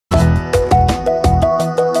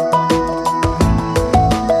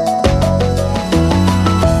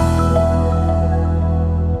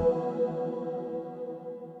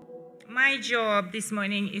job this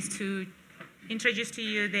morning is to introduce to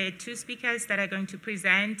you the two speakers that are going to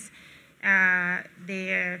present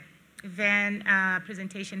their van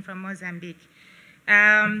presentation from Mozambique.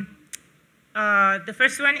 The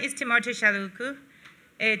first one is Timoteo Shaluku.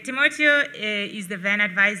 Timoteo is the van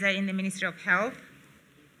advisor in the Ministry of Health,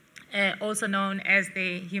 also known as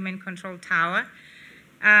the Human Control Tower.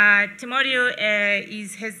 Timoteo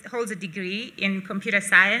holds a degree in computer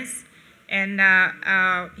science, and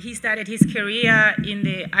he started his career in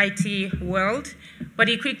the IT world, but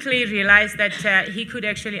he quickly realized that he could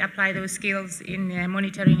actually apply those skills in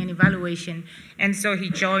monitoring and evaluation, and so he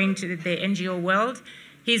joined the NGO world.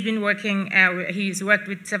 He's been working, he's worked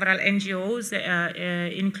with several NGOs,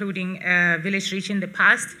 including Village Reach in the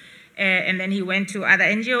past, and then he went to other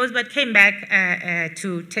NGOs, but came back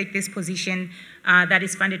to take this position that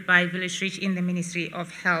is funded by Village Reach in the Ministry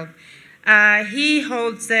of Health.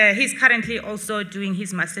 He's currently also doing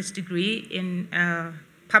his master's degree in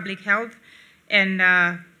public health, and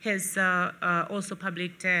has also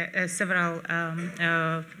published several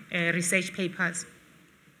research papers.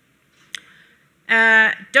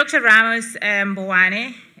 Dr. Ramos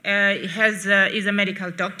Mbowane is a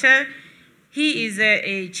medical doctor. He is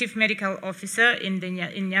a chief medical officer in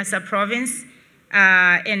Nyasa province.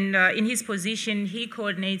 And in his position, he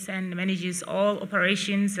coordinates and manages all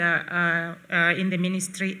operations in the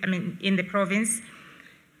ministry, in the province.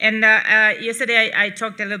 And yesterday I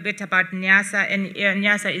talked a little bit about Nyasa, and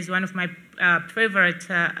Nyasa is one of my favorite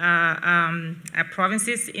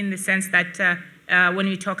provinces, in the sense that when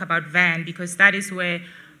we talk about VAN, because that is where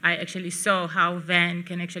I actually saw how VAN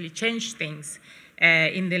can actually change things.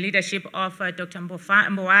 In the leadership of Dr.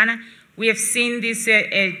 Mbowana, we have seen this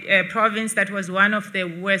province that was one of the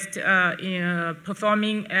worst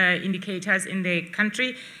performing indicators in the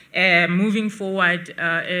country, moving forward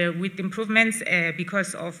with improvements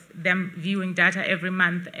because of them viewing data every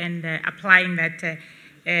month and applying that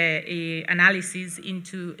analysis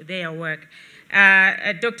into their work.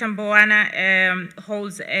 Dr. Mbowana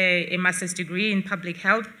holds a master's degree in public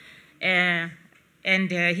health,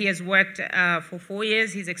 and he has worked for 4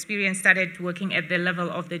 years. His experience started working at the level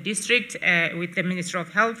of the district with the Ministry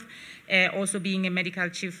of Health, also being a medical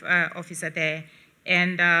chief officer there.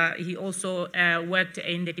 And he also worked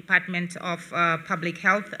in the Department of Public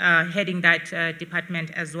Health, heading that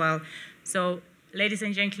department as well. So, ladies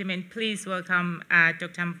and gentlemen, please welcome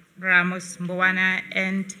Dr. Ramos Mbowana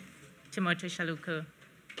and Timoteo Shaluku.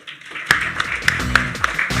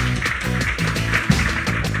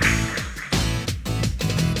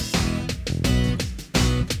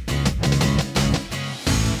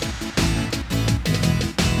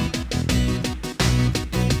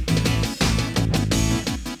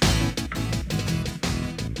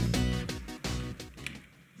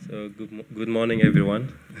 So good morning,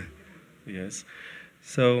 everyone. Yes.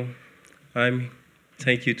 So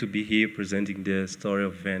thank you to be here presenting the story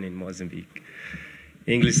of VAN in Mozambique.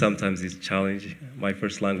 English sometimes is a challenge. My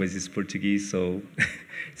first language is Portuguese, so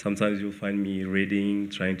sometimes you'll find me reading,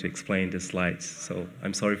 trying to explain the slides. So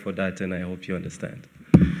I'm sorry for that, and I hope you understand.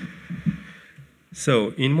 So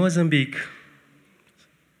in Mozambique,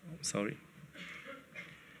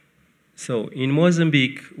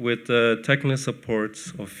 with the technical support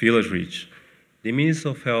of Village Reach, the Ministry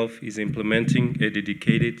of Health is implementing a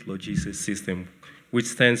dedicated logistics system, which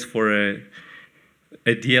stands for a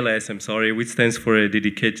DLS, which stands for a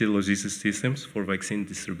dedicated logistics systems for vaccine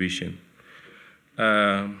distribution.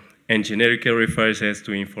 And generically refers as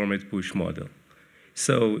to informed push model.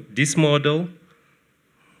 So this model,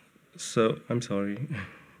 So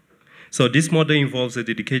this model involves a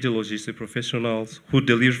dedicated logistic professionals who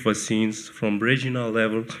deliver vaccines from regional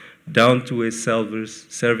level down to a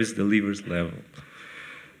service delivers level.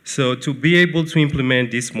 So to be able to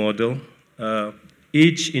implement this model,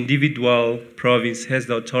 each individual province has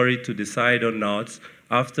the authority to decide or not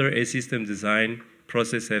after a system design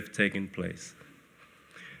process has taken place.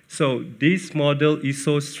 So this model is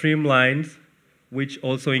so streamlined, which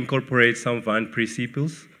also incorporates some VAN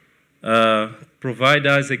principles, provide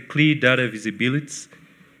us a clear data visibility,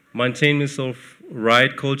 maintenance of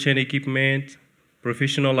right cold chain equipment,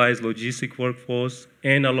 professionalized logistic workforce,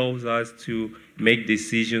 and allows us to make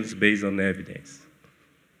decisions based on evidence.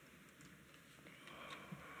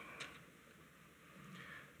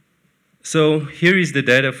 So here is the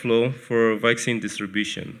data flow for vaccine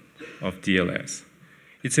distribution of DLS.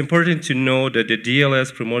 It's important to know that the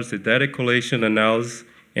DLS promotes the data collection, analysis,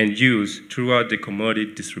 and use throughout the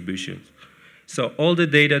commodity distribution. So all the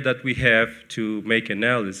data that we have to make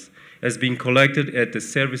analysis has been collected at the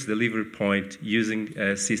service delivery point using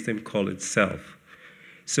a system called itself.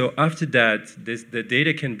 So after that, the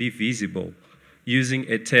data can be visible using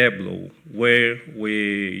a Tableau where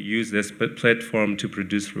we use this platform to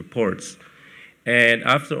produce reports. And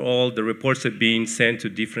after all, the reports are being sent to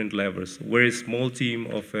different levels, where a small team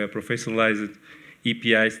of professionalized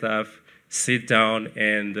EPI staff sit down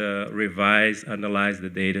and revise, analyze the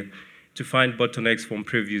data to find bottlenecks from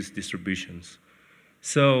previous distributions.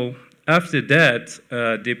 So after that,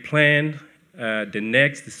 they plan the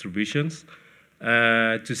next distributions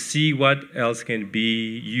to see what else can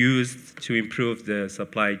be used to improve the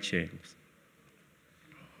supply chains.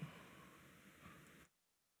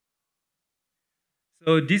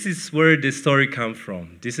 So this is where the story comes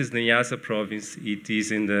from. This is the Nyasa province. It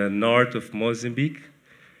is in the north of Mozambique.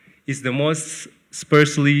 It's the most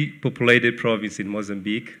sparsely populated province in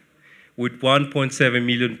Mozambique, with 1.7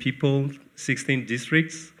 million people, 16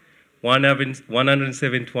 districts,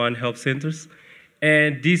 171 health centers.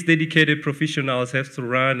 And these dedicated professionals have to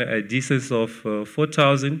run a distance of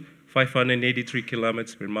 4,583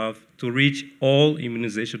 kilometers per month to reach all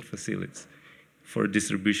immunization facilities for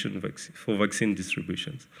distribution, for vaccine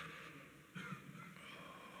distributions.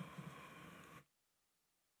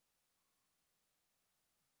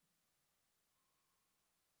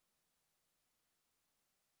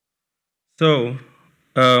 So,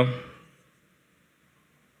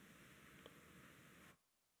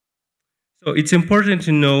 it's important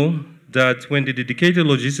to know that when the dedicated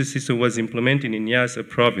logistics system was implemented in Nyasa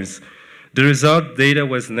province, the result data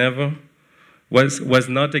was not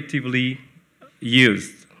actively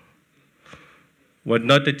used,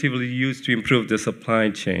 to improve the supply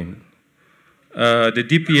chain. The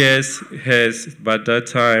DPS has, by that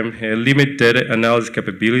time, limited data analysis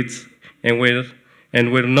capabilities, and we're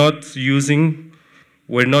not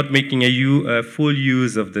making a full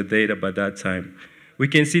use of the data by that time. We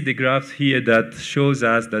can see the graphs here that shows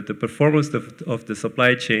us that the performance of the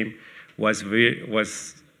supply chain was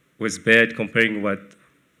bad comparing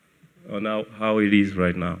how it is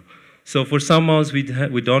right now. So for some months we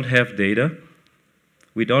don't have data.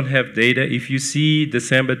 We don't have data. If you see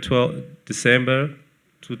December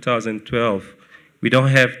 2012, we don't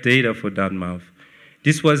have data for that month.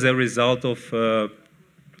 This was a result of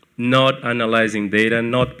not analyzing data,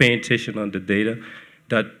 not paying attention on the data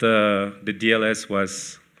that the DLS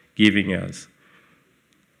was giving us.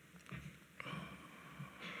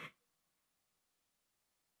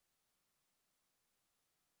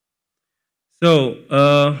 So,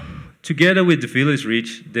 together with the Village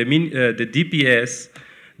Reach, the DPS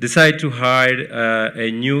decided to hire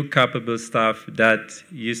a new capable staff that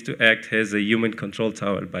used to act as a human control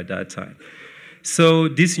tower by that time. So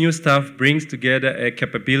this new staff brings together a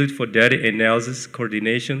capability for data analysis,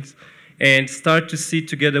 coordinations, and start to sit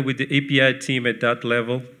together with the API team at that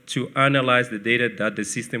level to analyze the data that the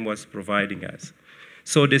system was providing us.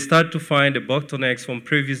 So they start to find the bottlenecks from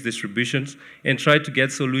previous distributions and try to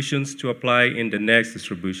get solutions to apply in the next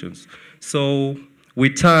distributions. So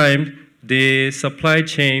with time, the supply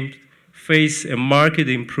chain face a market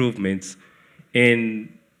improvements and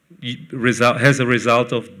as a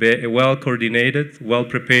result of well-coordinated,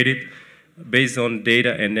 well-prepared, based on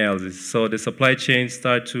data analysis. So the supply chain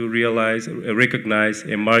start to recognize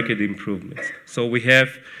a market improvement. So we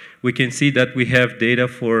can see that we have data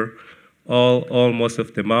for most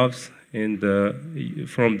of the months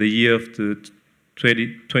from the year of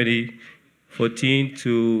 2014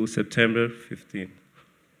 to September 15.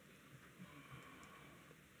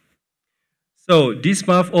 So this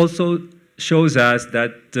map also shows us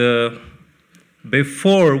that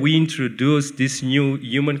before we introduced this new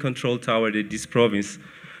human control tower in this province,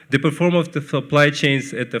 the performance of the supply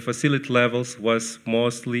chains at the facility levels was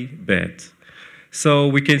mostly bad. So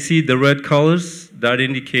we can see the red colors that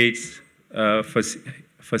indicates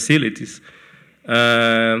facilities.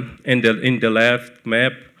 In the left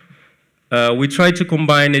map, we try to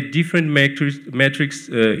combine a different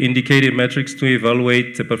indicated metrics to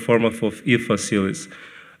evaluate the performance of each facilities.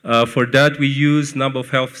 For that, we use number of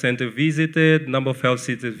health centers visited, number of health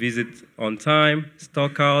centers visited on time,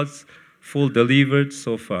 stockouts, full delivered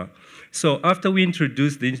so far. So after we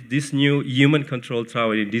introduced this new human control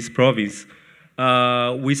tower in this province,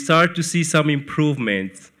 we start to see some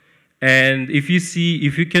improvements. And if you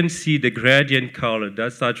can see the gradient color,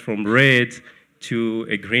 that starts from red to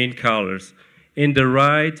a green colors. In the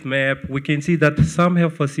right map, we can see that some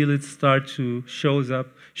health facilities start to show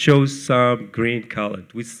some green color,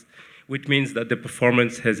 which means that the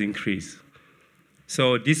performance has increased.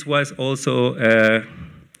 So this was also a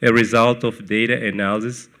result of data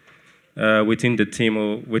analysis within the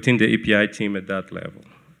API team at that level.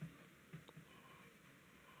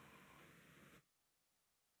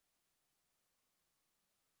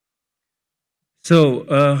 So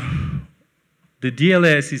the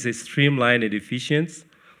DLS is a streamlined and efficient,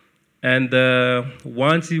 and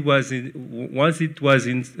once it was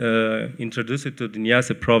introduced to the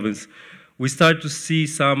Niassa province, we start to see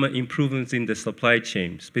some improvements in the supply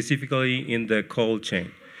chain, specifically in the cold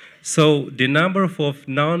chain. So the number of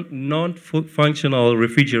non-functional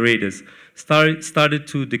refrigerators started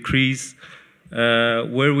to decrease,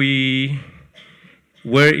 where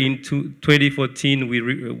in 2014 we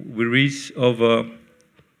reached over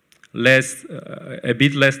a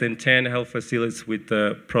bit less than 10 health facilities with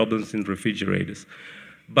problems in refrigerators.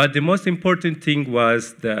 But the most important thing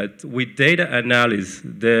was that with data analysis,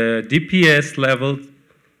 the DPS level,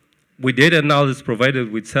 with data analysis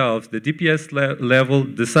provided with SELF, the DPS level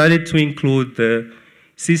decided to include the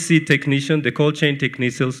CC technician, the cold chain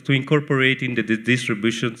technicians, to incorporate in the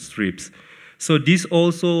distribution strips. So this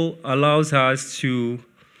also allows us to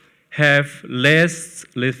have less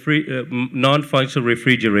non-functional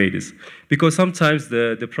refrigerators, because sometimes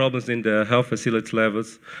the problems in the health facility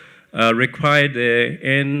levels require the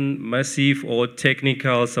massive or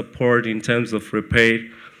technical support in terms of repair.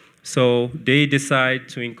 So they decide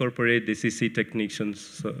to incorporate the CC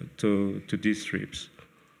technicians to these strips.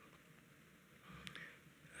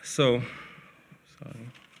 So, sorry.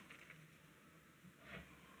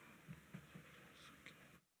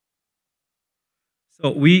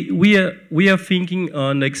 So we are thinking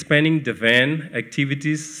on expanding the van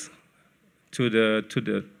activities to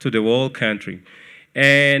the whole country,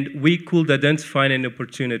 and we could identify an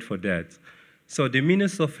opportunity for that. So the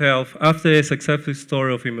Minister of Health, after a successful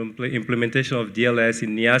story of implementation of DLS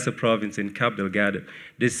in Niassa province in Cabo Delgado,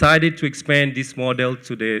 decided to expand this model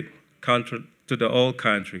to the country, to the whole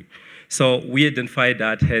country. So we identified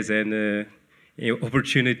that as an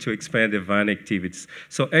opportunity to expand the van activities.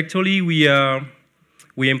 So actually we're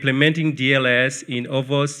implementing DLS in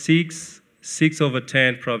over 6 over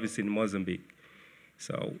 10 provinces in Mozambique.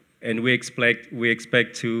 So, and we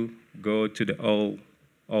expect to go to the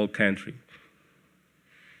whole country.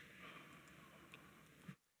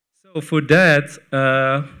 So for that,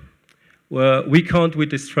 we count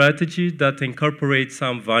with a strategy that incorporates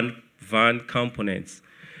some van components.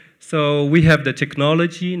 So we have the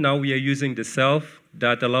technology. Now we are using the SELF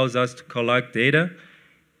that allows us to collect data,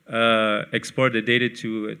 export the data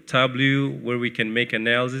to a Tableau where we can make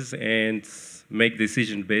analysis and make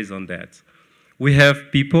decisions based on that. We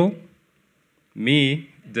have people, me,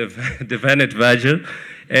 the van advisor,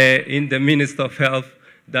 in the Minister of Health,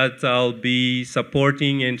 that I'll be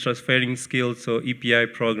supporting and transferring skills, so EPI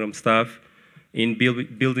program staff, in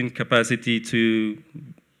building capacity to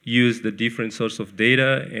use the different sources of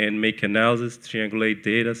data and make analysis, triangulate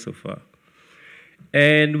data so far.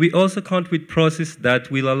 And we also count with process that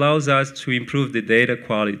will allow us to improve the data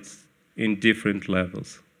quality in different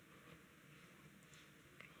levels.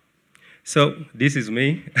 So this is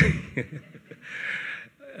me.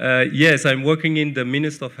 Yes, I'm working in the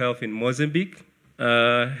Ministry of Health in Mozambique.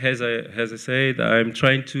 As I said, I'm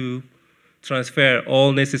trying to transfer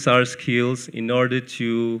all necessary skills in order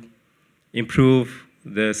to improve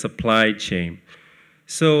the supply chain.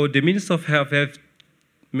 So the Ministry of Health have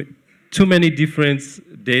too many different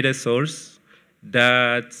data sources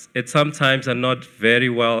that sometimes are not very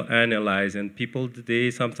well analyzed, and people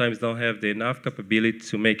today sometimes don't have the enough capability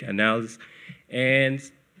to make analysis and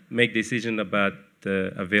make decisions about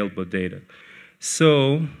the available data.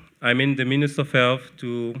 So I'm in the Ministry of Health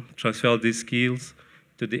to transfer these skills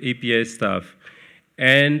to the APA staff.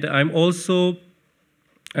 And I'm also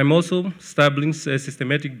establishing a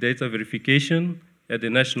systematic data verification at the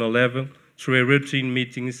national level through routine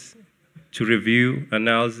meetings to review,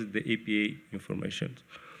 analyze the APA information.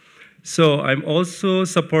 So I'm also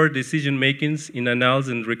support decision makings in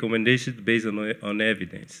analysis and recommendations based on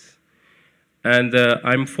evidence. And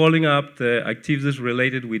I'm following up the activities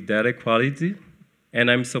related with data quality, and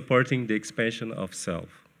I'm supporting the expansion of SELF.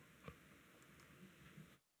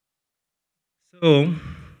 So,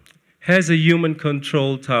 as a human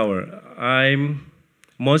control tower, I'm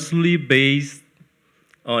mostly based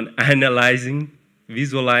on analyzing,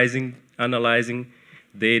 visualizing, analyzing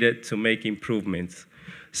data to make improvements.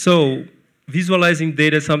 So, visualizing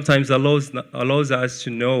data sometimes allows us to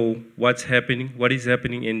know what is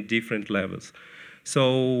happening in different levels.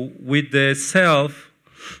 So, with the SELF,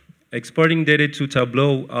 exporting data to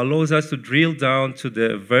Tableau allows us to drill down to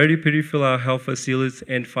the very peripheral health facilities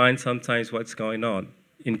and find sometimes what's going on,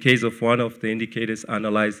 in case of one of the indicators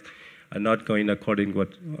analyzed are not going according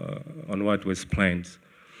on what was planned.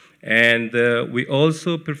 And we're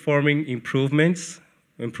also performing improvement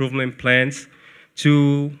plans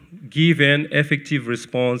to give an effective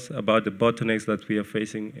response about the bottlenecks that we are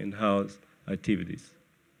facing in house activities.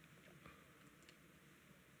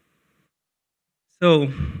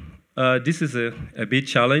 So this is a big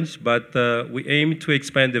challenge, but we aim to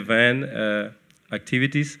expand the VAN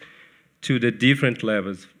activities to the different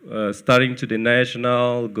levels, starting to the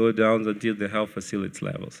national, go down until the health facilities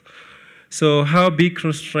levels. So how big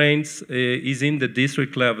constraints is in the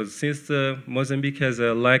district level, since Mozambique has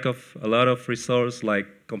a lack of a lot of resources like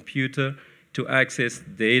computer to access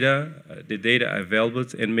data, the data available,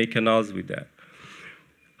 and make analysis with that.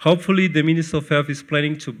 Hopefully, the Ministry of Health is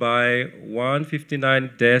planning to buy 159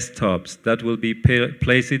 desktops that will be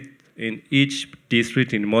placed in each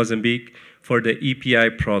district in Mozambique for the EPI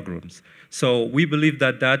programs. So we believe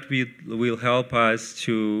that that will help us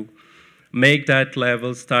to make that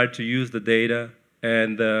level start to use the data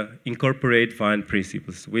and incorporate VAN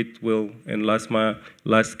principles, which will, in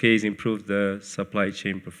last case, improve the supply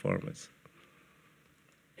chain performance.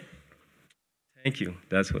 Thank you.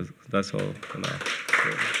 That's all for now.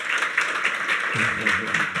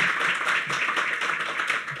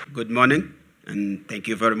 Good morning, and thank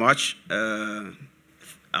you very much. I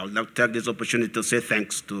would like to take this opportunity to say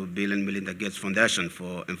thanks to Bill and Melinda Gates Foundation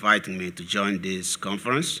for inviting me to join this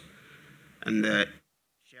conference. And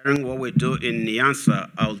sharing what we do in Nyansa,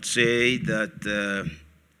 I would say that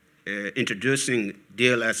introducing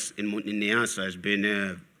DLS in Nyansa has been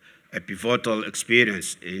a pivotal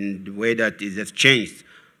experience in the way that it has changed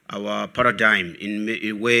our paradigm in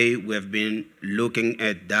the way we have been looking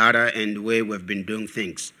at data and the way we have been doing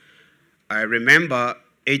things. I remember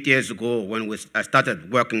 8 years ago when I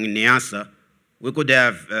started working in Nyansa, we could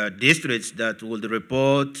have districts that would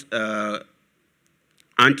report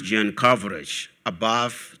antigen coverage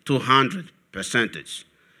above 200%.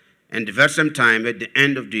 And at the very same time, at the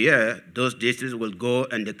end of the year, those districts will go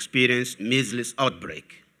and experience measles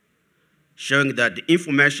outbreak, showing that the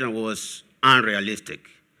information was unrealistic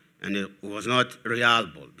and it was not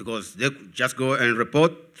reliable because they could just go and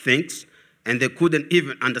report things and they couldn't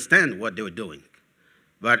even understand what they were doing.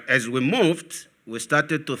 But as we moved, we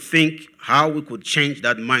started to think how we could change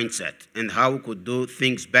that mindset and how we could do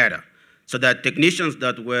things better so that technicians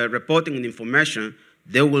that were reporting the information,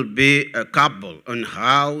 they will be capable on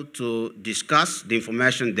how to discuss the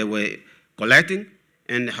information they were collecting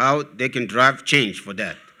and how they can drive change for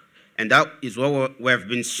that. And that is what we have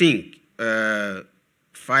been seeing 4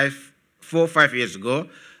 or 5 years ago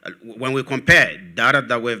when we compare data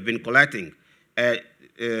that we have been collecting.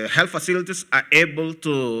 Health facilities are able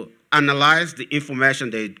to analyze the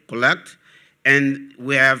information they collect, and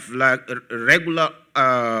we have like regular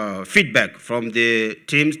feedback from the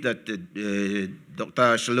teams that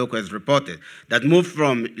Dr. Shaluko has reported that moved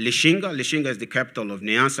from Lishinga. Lishinga is the capital of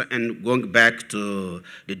Nyansa, and going back to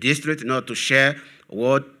the district in order to share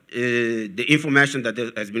what the information that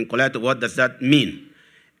has been collected, what does that mean?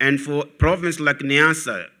 And for province like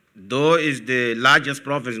Nyansa, though is the largest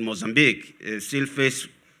province in Mozambique, still face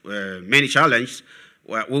many challenges,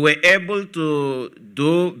 we were able to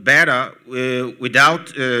do better without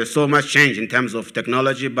so much change in terms of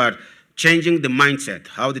technology, but changing the mindset,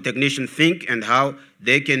 how the technicians think and how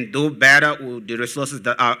they can do better with the resources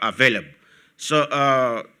that are available. So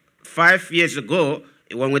 5 years ago,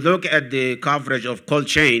 when we look at the coverage of cold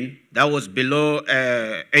chain, that was below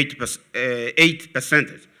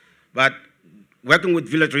 8%. But working with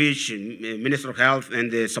Village Reach, Minister of Health, and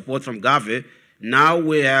the support from Gavi, now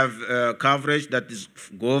we have coverage that is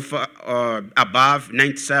above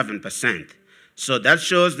 97%. So that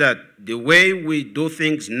shows that the way we do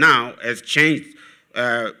things now has changed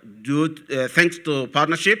thanks to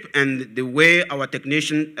partnership and the way our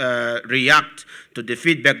technicians react to the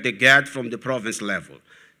feedback they get from the province level.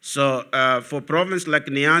 So for province like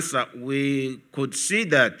Nyansa, we could see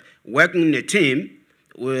that working in a team,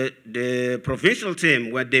 with the provincial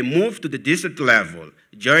team, when they moved to the district level,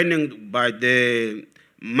 joining by the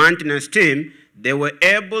maintenance team, they were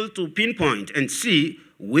able to pinpoint and see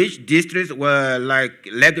which districts were like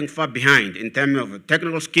lagging far behind in terms of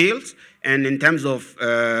technical skills and in terms of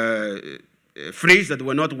freeze that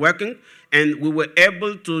were not working. And we were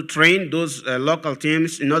able to train those local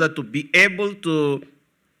teams in order to be able to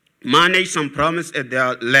manage some problems at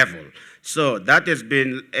their level. So that has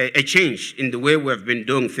been a change in the way we have been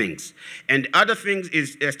doing things. And other things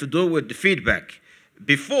has to do with the feedback.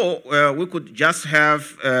 Before, we could just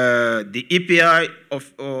have the EPI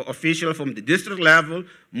official from the district level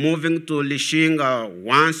moving to Lishinga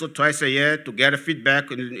once or twice a year to get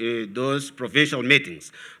feedback in those provincial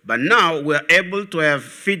meetings. But now we're able to have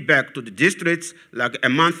feedback to the districts like a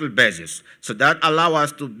monthly basis. So that allows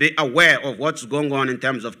us to be aware of what's going on in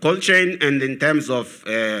terms of cold chain and in terms of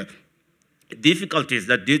difficulties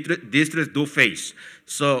that districts do face.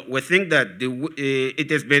 So we think that it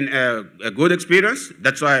has been a good experience.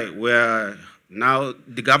 That's why we're Now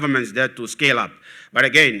the government is there to scale up. But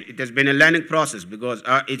again, it has been a learning process because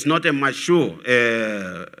it's not a mature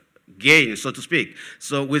gain, so to speak.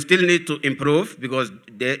 So we still need to improve because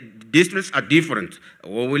the districts are different.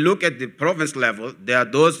 When we look at the province level, there are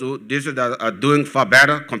those districts that are doing far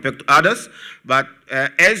better compared to others. But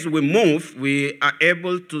as we move, we are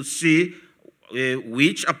able to see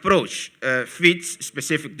which approach fits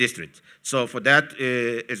specific districts. So for that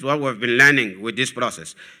is what we've been learning with this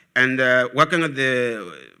process. And working at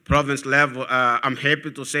the province level, I'm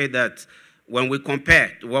happy to say that when we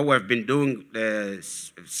compare to what we've been doing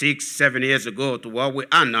 6, 7 years ago to what we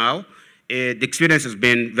are now, the experience has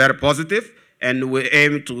been very positive, and we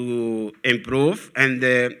aim to improve and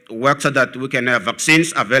work so that we can have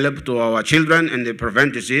vaccines available to our children and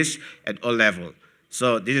prevent disease at all levels.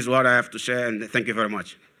 So this is what I have to share, and thank you very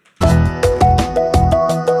much.